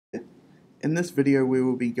In this video we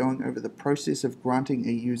will be going over the process of granting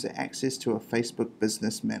a user access to a Facebook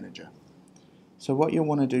Business Manager. So what you'll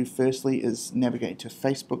want to do firstly is navigate to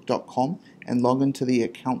facebook.com and log into the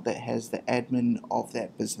account that has the admin of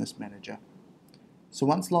that Business Manager. So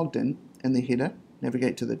once logged in the header,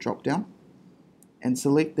 navigate to the drop down and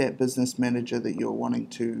select that Business Manager that you're wanting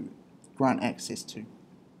to grant access to.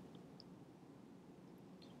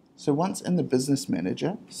 So once in the Business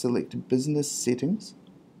Manager, select Business Settings.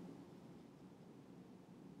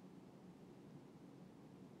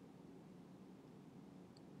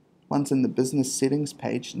 Once in the Business Settings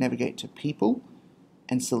page, navigate to People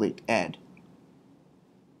and select Add.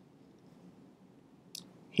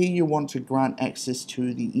 Here you want to grant access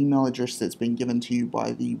to the email address that's been given to you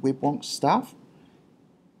by the Wonks staff,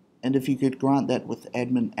 and if you could grant that with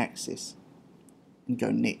admin access, and go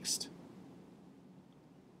Next.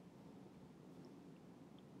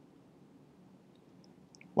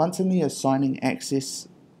 Once in the Assigning Access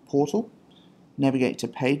portal, navigate to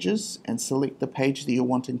Pages and select the page that you're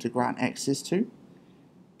wanting to grant access to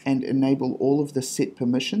and enable all of the set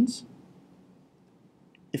permissions.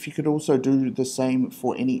 If you could also do the same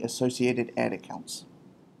for any associated ad accounts.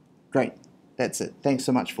 Great, that's it. Thanks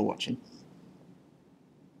so much for watching.